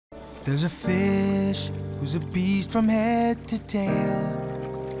There's a fish who's a beast from head to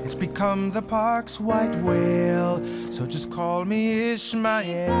tail. It's become the park's white whale, so just call me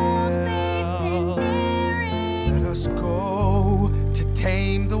Ishmael. Let us go to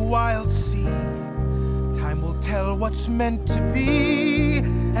tame the wild sea. Time will tell what's meant to be,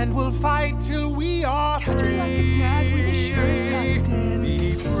 and we'll fight till we are free. Catch it like a dad with a shirt tucked in.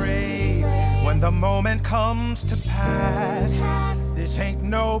 Be brave when the moment comes to pass. This ain't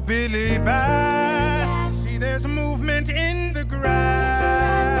no Billy Bass. See, there's movement in the grass.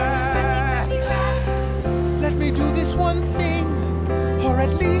 Let me do this one thing, or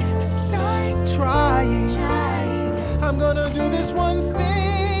at least die trying. I'm gonna do this one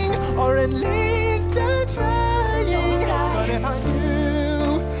thing, or at least die trying. But if I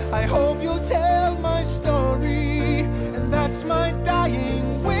do, I hope you'll tell my story, and that's my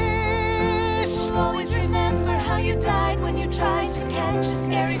dying wish. Always remember how you died when you tried to catch a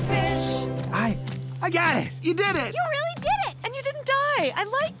scary fish. I got it! You did it! You really did it! And you didn't die. I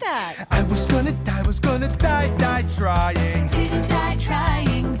like that. I was gonna die trying. Didn't die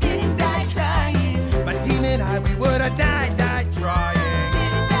trying, didn't die trying. My team and I, we would've died trying.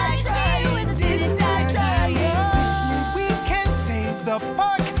 Didn't die trying, didn't die trying. This means we can save the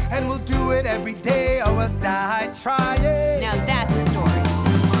park, and we'll do it every day, or we'll die trying. Now that's a story.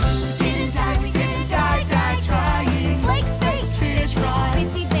 Didn't die, we didn't die trying. Blake's fake fish fry.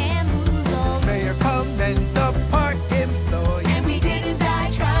 Bitsy bamboozles. Mayor commends the park employee. And we didn't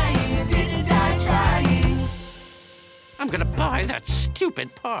die trying, didn't die trying. I'm gonna buy that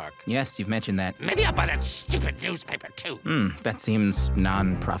stupid park. Yes, you've mentioned that. Maybe I'll buy that stupid newspaper too. That seems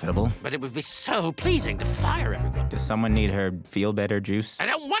non-profitable. But it would be so pleasing to fire everyone. Does someone need her feel-better juice? I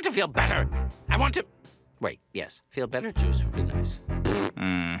don't want to feel better. I want to... Wait, yes, feel better juice would be nice.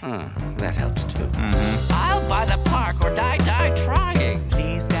 That helps too. I'll buy the park or die trying.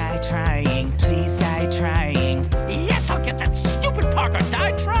 Please,